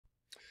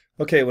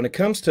Okay, when it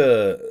comes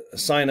to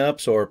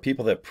signups or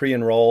people that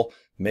pre-enroll,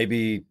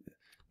 maybe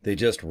they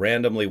just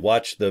randomly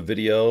watch the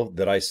video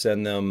that I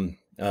send them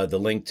the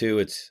link to.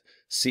 It's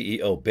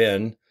CEO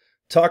Ben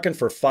talking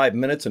for 5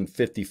 minutes and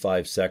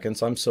 55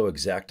 seconds. I'm so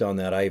exact on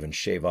that, I even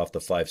shave off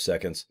the 5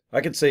 seconds.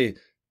 I could say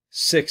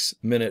 6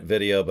 minute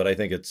video, but I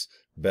think it's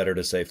better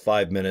to say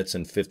 5 minutes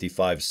and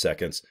 55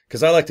 seconds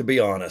because I like to be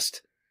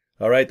honest.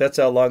 All right, that's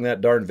how long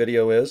that darn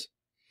video is.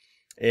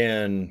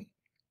 And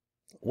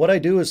what I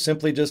do is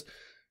simply just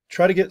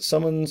try to get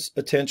someone's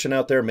attention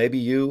out there. Maybe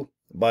you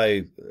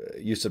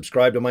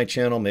subscribe to my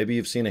channel. Maybe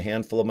you've seen a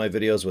handful of my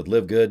videos with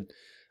LiveGood,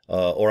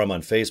 or I'm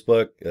on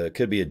Facebook. It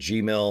could be a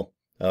Gmail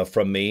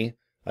from me.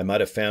 I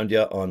might have found you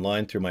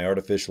online through my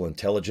artificial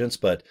intelligence,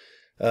 but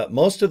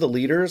most of the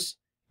leaders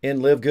in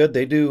LiveGood,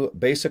 they do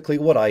basically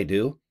what I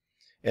do,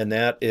 and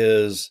that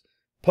is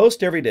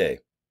post every day.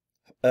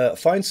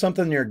 Find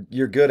something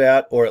you're good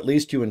at, or at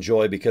least you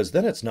enjoy, because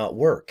then it's not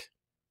work.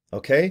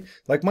 Okay?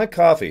 Like my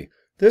coffee.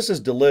 This is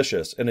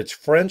delicious, and it's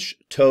French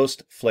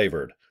toast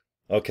flavored.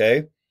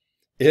 Okay?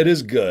 It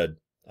is good.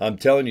 I'm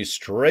telling you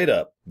straight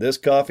up, this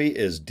coffee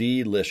is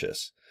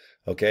delicious.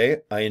 Okay?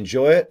 I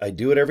enjoy it. I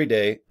do it every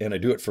day, and I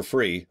do it for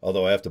free,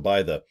 although I have to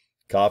buy the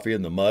coffee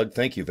and the mug.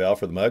 Thank you, Val,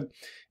 for the mug.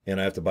 And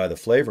I have to buy the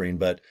flavoring,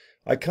 but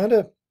I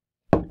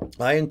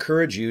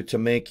encourage you to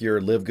make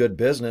your LiveGood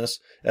business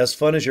as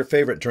fun as your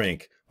favorite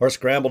drink, or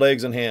scrambled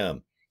eggs and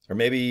ham, or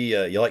maybe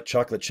you like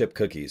chocolate chip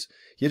cookies.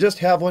 You just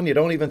have one, you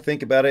don't even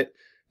think about it.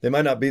 They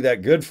might not be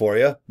that good for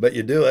you, but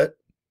you do it.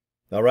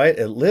 All right,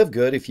 at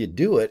LiveGood, if you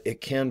do it,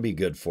 it can be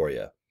good for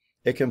you.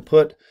 It can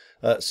put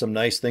some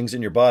nice things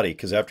in your body,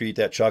 because after you eat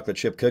that chocolate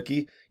chip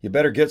cookie, you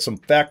better get some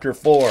Factor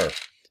 4,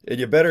 and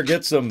you better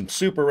get some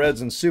Super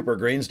Reds and Super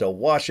Greens to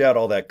wash out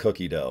all that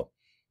cookie dough.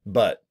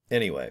 But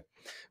anyway,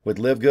 with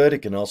LiveGood, it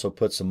can also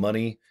put some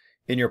money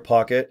in your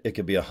pocket. It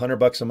could be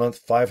 $100 a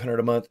month, $500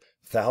 a month,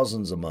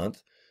 thousands a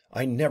month.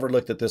 I never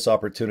looked at this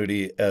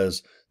opportunity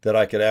as that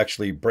I could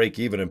actually break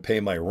even and pay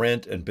my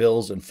rent and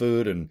bills and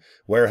food and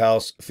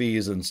warehouse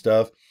fees and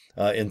stuff.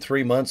 In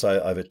 3 months,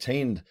 I've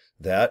attained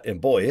that. And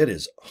boy, it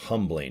is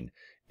humbling.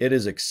 It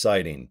is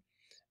exciting.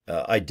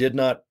 I did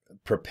not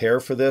prepare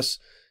for this.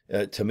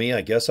 To me,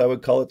 I guess I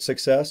would call it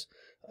success.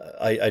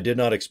 I did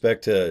not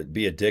expect to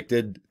be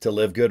addicted to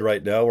LiveGood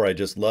right now, where I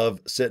just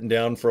love sitting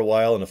down for a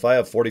while. And if I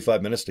have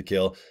 45 minutes to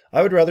kill,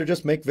 I would rather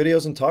just make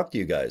videos and talk to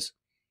you guys.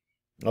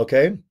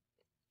 Okay?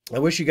 I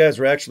wish you guys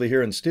were actually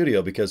here in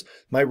studio, because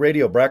my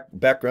radio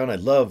background, I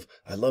love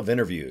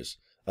interviews.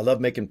 I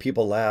love making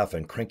people laugh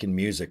and cranking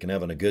music and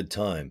having a good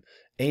time.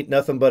 Ain't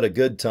nothing but a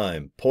good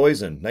time.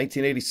 Poison,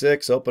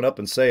 1986, open up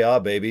and say, ah,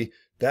 baby.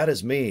 That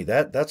is me.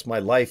 That's my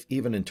life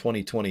even in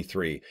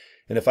 2023.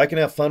 And if I can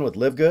have fun with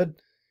LiveGood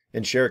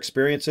and share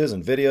experiences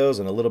and videos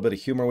and a little bit of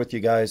humor with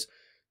you guys,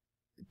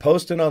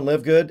 posting on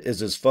LiveGood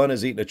is as fun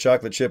as eating a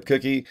chocolate chip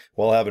cookie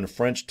while having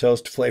French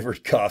toast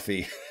flavored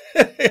coffee.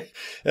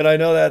 And I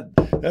know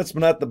that's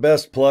not the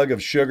best plug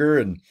of sugar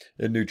and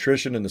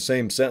nutrition in the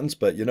same sentence,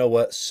 but you know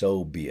what?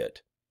 So be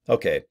it.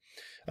 Okay.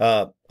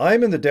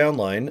 I'm in the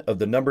downline of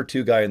the number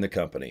 2 guy in the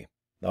company.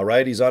 All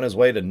right. He's on his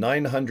way to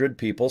 900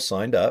 people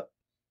signed up.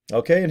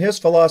 Okay. And his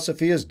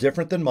philosophy is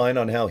different than mine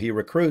on how he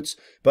recruits,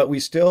 but we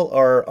still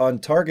are on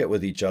target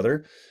with each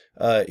other.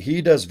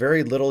 He does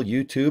very little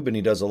YouTube and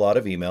he does a lot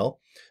of email.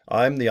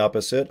 I'm the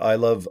opposite. I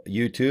love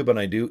YouTube and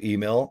I do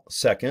email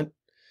second.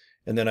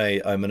 And then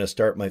I'm going to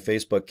start my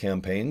Facebook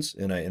campaigns,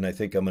 and I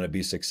think I'm going to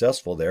be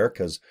successful there,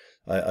 because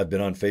I've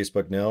been on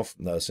Facebook now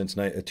since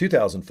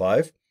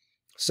 2005.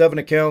 7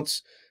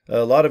 accounts,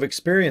 a lot of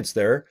experience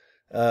there,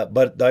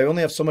 but I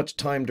only have so much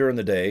time during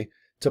the day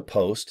to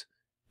post.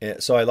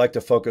 So I like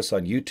to focus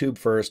on YouTube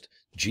first,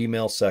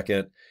 Gmail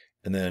second,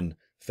 and then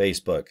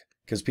Facebook.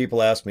 Because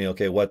people ask me,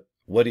 okay,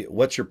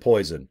 what's your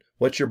poison?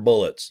 What's your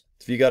bullets?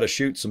 If you got to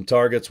shoot some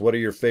targets, what are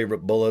your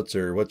favorite bullets,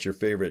 or what's your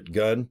favorite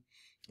gun?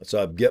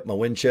 So I get my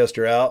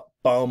Winchester out,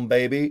 boom,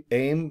 baby,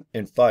 aim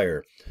and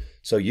fire.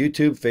 So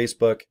YouTube,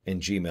 Facebook,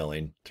 and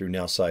Gmailing through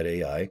Nowsite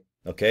AI.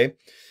 Okay.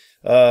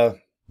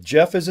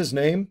 Jeff is his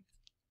name.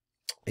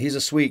 He's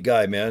a sweet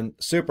guy, man.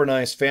 Super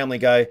nice family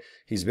guy.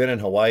 He's been in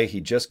Hawaii.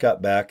 He just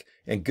got back,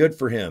 and good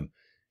for him.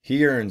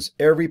 He earns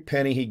every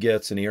penny he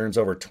gets, and he earns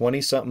over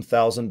 $20-something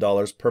thousand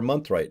per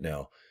month right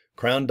now.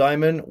 Crown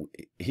Diamond,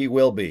 he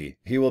will be.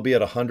 He will be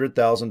at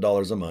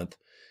 $100,000 a month.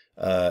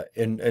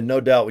 And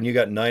no doubt, when you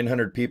got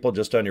 900 people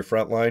just on your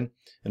front line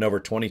and over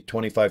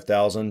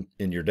 25,000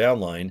 in your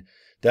downline,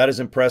 that is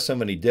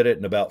impressive. And he did it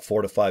in about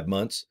 4 to 5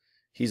 months.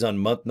 He's on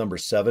month number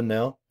 7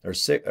 now, or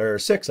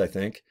six, I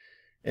think.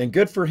 And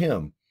good for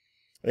him.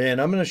 And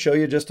I'm going to show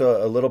you just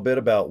a little bit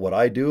about what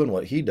I do and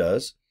what he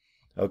does.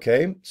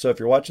 Okay. So if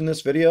you're watching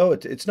this video,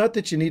 it's not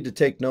that you need to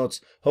take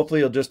notes. Hopefully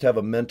you'll just have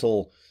a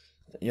mental,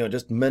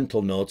 just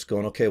mental notes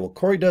going, okay, well,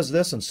 Corey does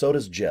this and so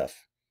does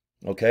Jeff.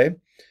 Okay.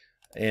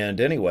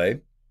 And anyway,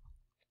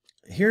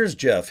 here's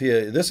Jeff.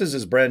 This is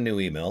his brand new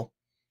email.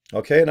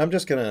 Okay, and I'm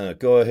just going to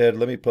go ahead.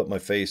 Let me put my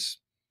face,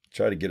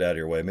 try to get out of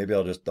your way. Maybe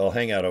I'll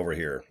hang out over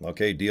here.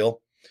 Okay,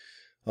 deal?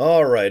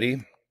 All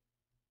righty.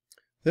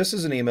 This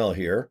is an email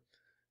here,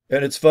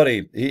 and it's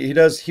funny. He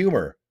does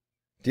humor.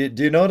 Do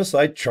you notice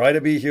I try to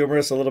be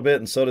humorous a little bit,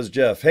 and so does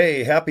Jeff.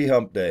 Hey, happy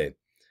hump day.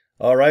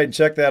 All right, and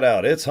check that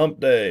out. It's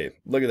hump day.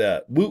 Look at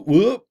that. Whoop,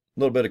 whoop. A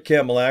little bit of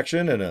camel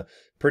action and a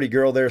pretty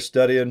girl there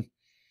studying,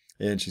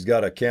 and she's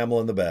got a camel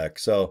in the back.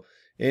 So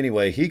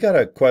anyway, he got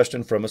a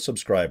question from a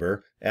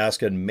subscriber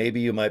asking, maybe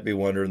you might be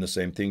wondering the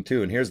same thing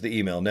too. And here's the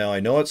email. Now, I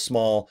know it's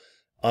small.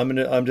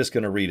 I'm just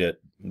going to read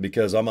it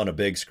because I'm on a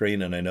big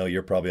screen and I know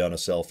you're probably on a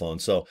cell phone.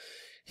 So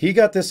he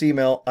got this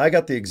email. I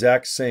got the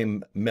exact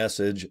same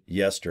message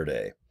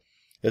yesterday.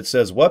 It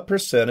says, what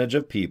percentage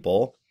of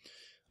people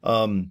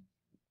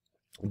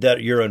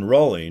that you're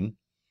enrolling,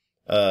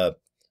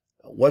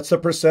 what's the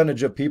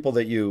percentage of people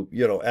that you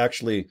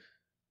actually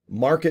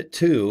market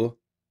to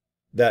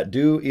that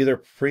do either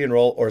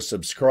pre-enroll or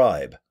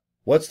subscribe?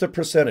 What's the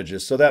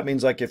percentages? So that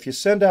means, like, if you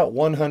send out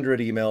 100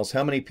 emails,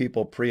 how many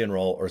people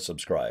pre-enroll or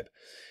subscribe?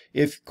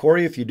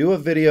 Corey, if you do a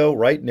video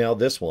right now,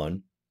 this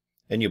one,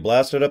 and you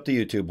blast it up to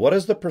YouTube, what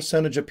is the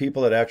percentage of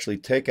people that actually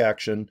take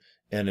action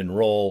and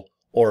enroll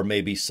or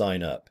maybe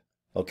sign up?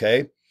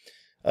 Okay.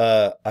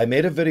 I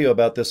made a video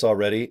about this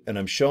already, and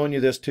I'm showing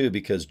you this too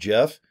because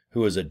Jeff,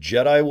 who is a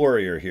Jedi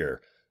warrior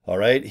here, all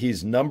right,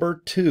 he's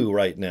number 2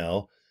 right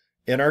now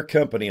in our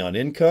company on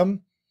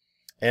income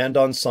and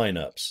on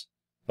signups.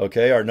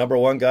 Okay, our number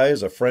 1 guy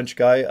is a French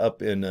guy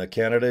up in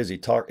Canada.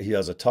 He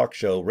has a talk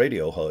show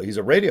radio host. He's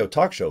a radio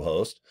talk show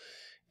host.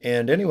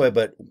 And anyway,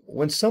 but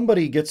when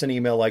somebody gets an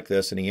email like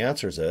this and he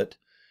answers it,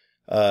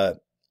 and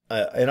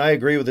I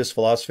agree with this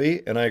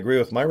philosophy, and I agree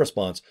with my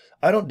response.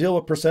 I don't deal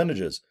with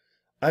percentages.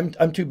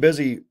 I'm too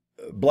busy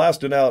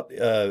blasting out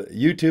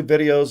YouTube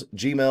videos,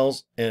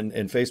 Gmails, and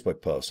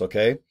Facebook posts.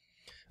 Okay,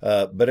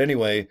 but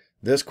anyway,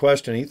 this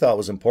question he thought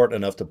was important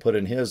enough to put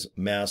in his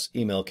mass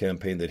email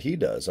campaign that he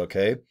does.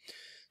 Okay.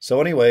 So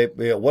anyway,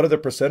 what are the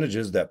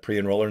percentages that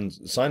pre-enroll and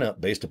sign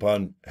up based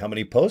upon how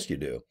many posts you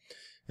do?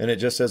 And it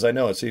just says, I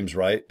know it seems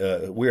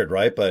weird,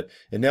 right? But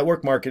in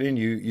network marketing,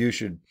 you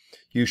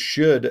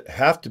should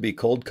have to be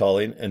cold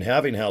calling and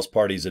having house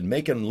parties and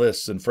making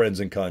lists and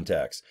friends and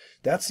contacts.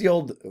 That's the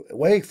old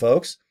way,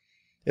 folks.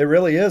 It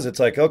really is. It's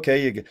like,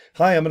 okay,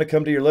 hi, I'm going to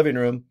come to your living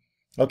room.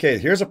 Okay,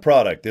 here's a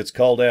product. It's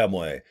called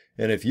Amway.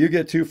 And if you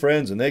get 2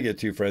 friends and they get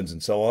 2 friends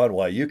and so on,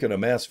 why, you can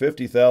amass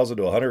 50,000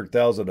 to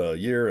 100,000 a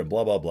year and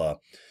blah, blah, blah.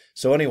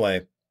 So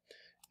anyway,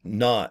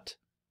 not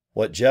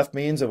what Jeff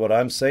means, and what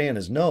I'm saying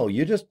is, no,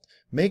 you just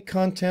make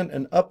content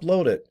and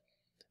upload it.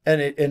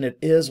 And it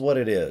is what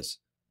it is.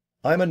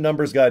 I'm a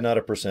numbers guy, not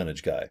a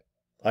percentage guy.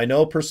 I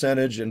know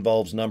percentage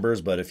involves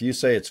numbers, but if you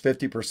say it's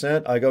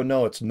 50%, I go,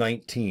 no, it's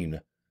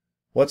 19.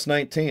 What's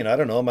 19? I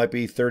don't know. It might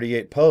be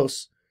 38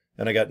 posts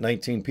and I got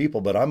 19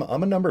 people, but I'm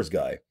a numbers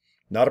guy,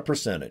 not a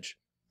percentage.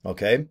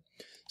 Okay.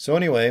 So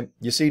anyway,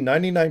 you see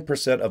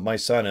 99% of my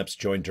signups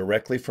join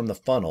directly from the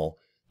funnel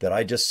that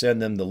I just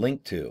send them the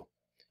link to.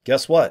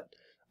 Guess what?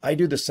 I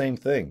do the same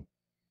thing.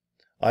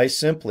 I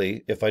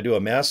simply, if I do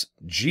a mass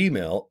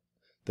Gmail,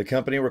 the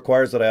company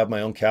requires that I have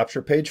my own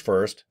capture page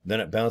first, then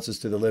it bounces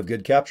to the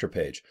LiveGood capture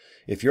page.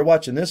 If you're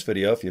watching this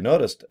video, if you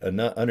noticed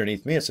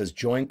underneath me, it says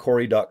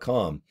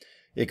joincorey.com.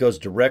 It goes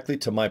directly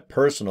to my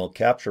personal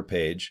capture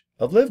page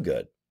of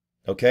LiveGood.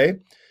 Okay?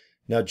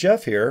 Now,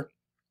 Jeff here,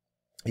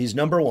 he's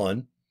number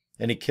 1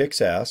 and he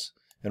kicks ass.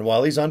 And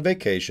while he's on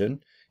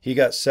vacation, he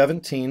got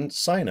 17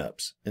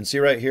 signups. And see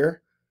right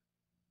here?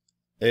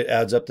 It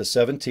adds up to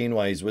 17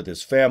 while he's with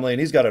his family, and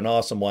he's got an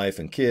awesome wife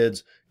and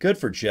kids. Good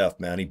for Jeff,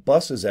 man. He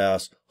busts his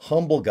ass.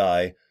 Humble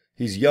guy.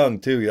 He's young,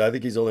 too. I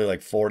think he's only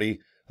like 40.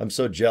 I'm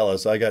so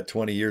jealous. I got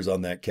 20 years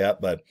on that cap,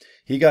 but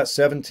he got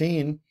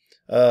 17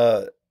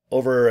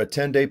 over a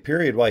 10-day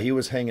period while he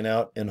was hanging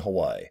out in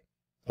Hawaii.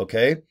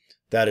 Okay?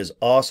 That is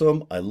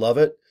awesome. I love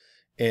it.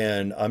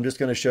 And I'm just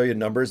going to show you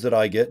numbers that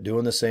I get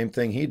doing the same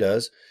thing he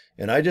does.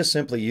 And I just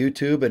simply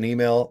YouTube and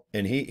email,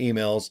 and he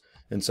emails,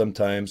 and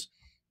sometimes,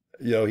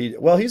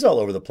 he's all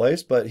over the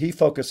place, but he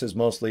focuses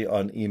mostly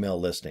on email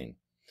listing.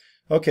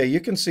 Okay, you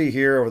can see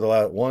here over the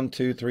last 1,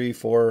 2, 3,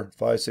 4,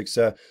 5, 6,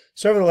 7.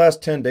 So over the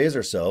last 10 days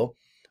or so,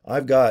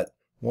 I've got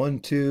 1,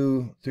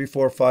 2, 3,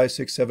 4, 5,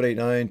 6, 7, 8,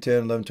 9, 10,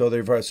 11, 12,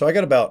 13, 14. So I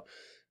got about,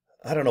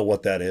 I don't know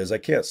what that is. I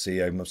can't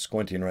see. I'm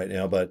squinting right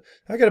now, but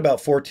I got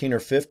about 14 or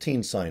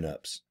 15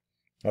 signups.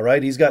 All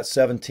right, he's got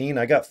 17.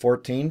 I got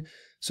 14.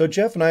 So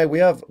Jeff and I, we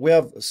have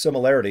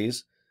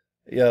similarities.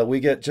 Yeah, we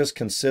get just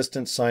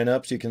consistent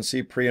signups. You can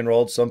see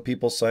pre-enrolled. Some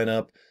people sign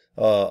up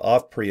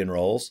off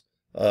pre-enrolls.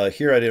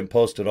 Here I didn't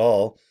post at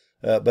all,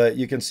 but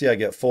you can see I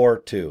get 4,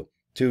 2,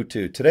 2,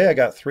 2. Today I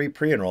got 3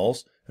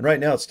 pre-enrolls, and right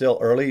now it's still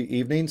early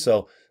evening,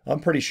 so I'm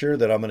pretty sure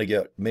that I'm going to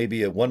get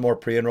maybe one more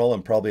pre-enroll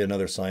and probably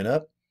another sign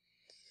up.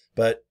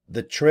 But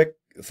the trick,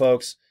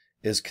 folks,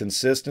 is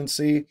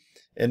consistency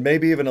and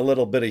maybe even a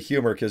little bit of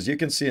humor, because you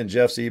can see in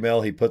Jeff's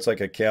email, he puts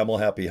like a camel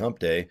happy hump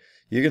day.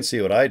 You can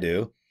see what I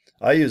do.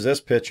 I use this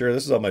picture.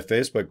 This is on my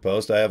Facebook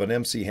post. I have an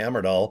MC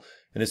Hammer doll,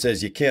 and it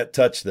says, "You can't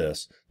touch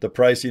this. The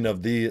pricing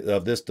of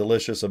this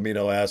delicious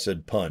amino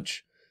acid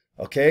punch."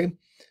 Okay?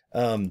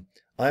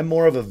 I'm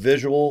more of a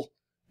visual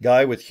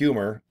guy with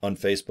humor on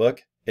Facebook,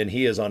 and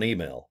he is on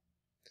email.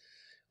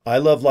 I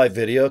love live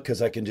video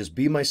because I can just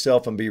be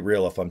myself and be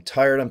real. If I'm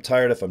tired, I'm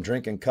tired. If I'm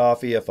drinking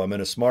coffee, if I'm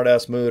in a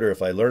smart-ass mood, or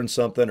if I learn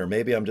something, or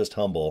maybe I'm just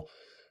humble.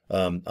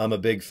 I'm a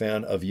big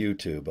fan of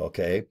YouTube,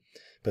 okay?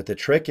 But the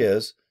trick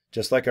is,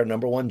 just like our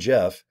number one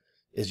Jeff,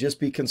 is just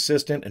be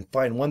consistent and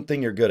find one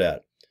thing you're good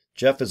at.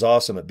 Jeff is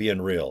awesome at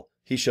being real.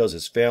 He shows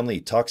his family.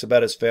 He talks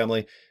about his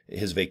family,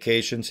 his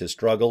vacations, his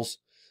struggles.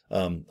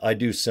 I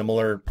do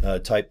similar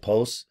type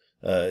posts.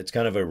 It's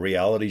kind of a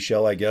reality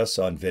show, I guess,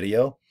 on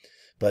video.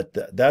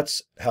 But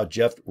that's how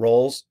Jeff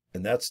rolls,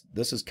 and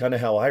this is kind of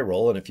how I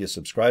roll. And if you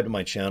subscribe to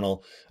my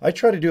channel, I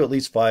try to do at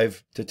least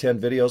 5 to 10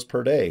 videos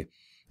per day.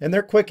 And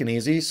they're quick and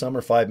easy. Some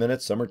are 5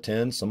 minutes, some are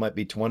 10, some might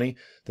be 20.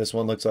 This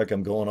one looks like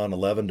I'm going on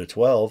 11 to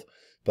 12.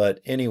 But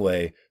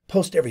anyway,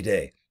 post every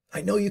day.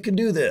 I know you can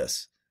do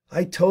this.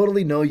 I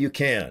totally know you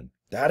can.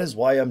 That is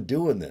why I'm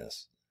doing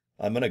this.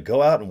 I'm going to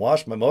go out and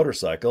wash my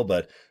motorcycle,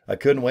 but I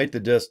couldn't wait to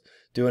just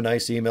do a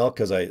nice email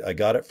because I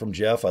got it from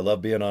Jeff. I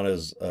love being on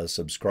his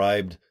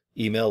subscribed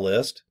email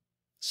list.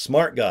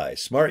 Smart guy,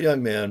 smart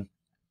young man.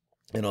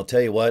 And I'll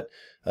tell you what,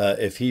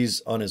 if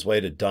he's on his way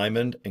to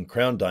Diamond and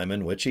Crown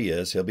Diamond, which he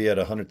is, he'll be at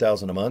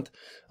 100,000 a month.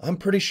 I'm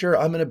pretty sure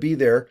I'm going to be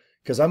there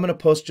because I'm going to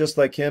post just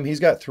like him.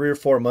 He's got 3 or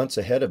 4 months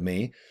ahead of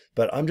me,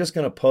 but I'm just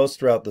going to post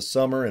throughout the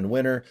summer and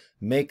winter,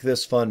 make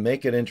this fun,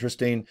 make it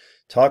interesting,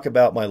 talk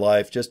about my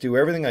life, just do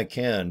everything I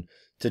can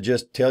to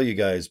just tell you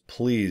guys,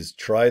 please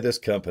try this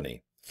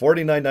company.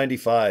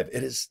 $49.95.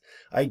 It is,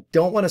 I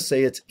don't want to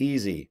say it's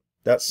easy.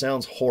 That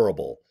sounds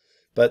horrible,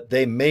 but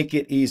they make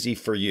it easy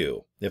for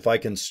you. If I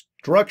can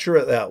structure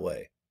it that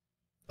way.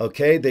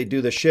 Okay, they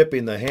do the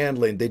shipping, the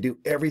handling, they do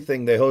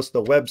everything. They host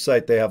the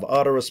website, they have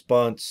auto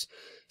response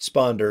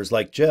responders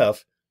like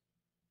Jeff.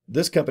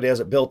 This company has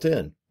it built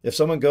in. If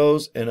someone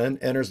goes and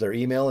enters their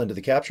email into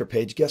the capture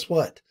page, guess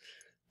what?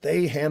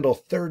 They handle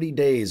 30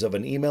 days of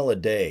an email a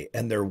day,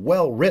 and they're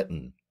well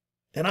written.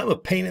 And I'm a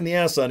pain in the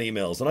ass on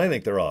emails, and I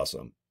think they're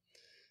awesome.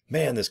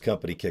 Man, this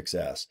company kicks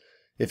ass.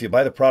 If you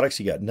buy the products,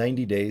 you got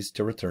 90 days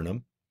to return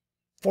them.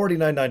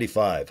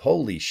 $49.95.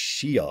 Holy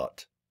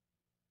shit.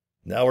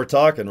 Now we're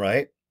talking,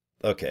 right?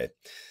 Okay.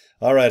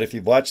 All right. If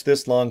you've watched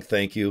this long,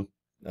 thank you.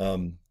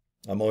 I'm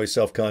always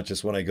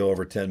self-conscious when I go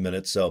over 10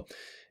 minutes. So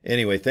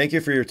anyway, thank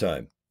you for your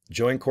time.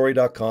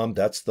 JoinCorey.com.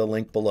 That's the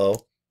link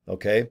below.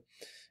 Okay.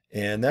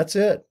 And that's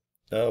it.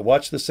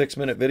 Watch the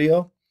 6-minute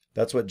video.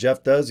 That's what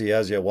Jeff does. He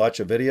has you watch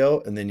a video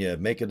and then you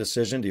make a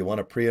decision. Do you want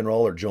to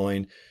pre-enroll or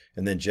join?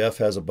 And then Jeff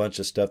has a bunch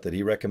of stuff that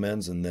he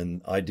recommends. And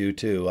then I do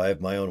too. I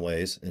have my own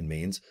ways and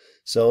means.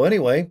 So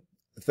anyway,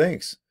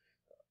 thanks.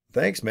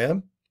 Thanks,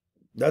 man.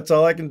 That's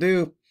all I can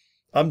do.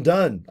 I'm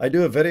done. I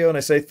do a video and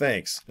I say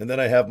thanks. And then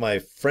I have my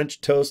French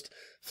toast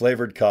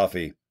flavored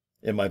coffee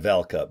in my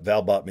Val cup.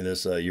 Val bought me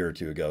this a year or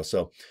 2 ago.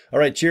 So, all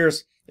right,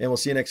 cheers. And we'll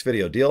see you next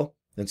video. Deal?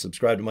 And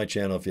subscribe to my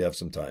channel if you have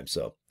some time.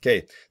 So,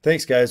 okay.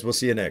 Thanks, guys. We'll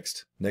see you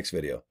next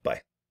video.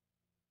 Bye.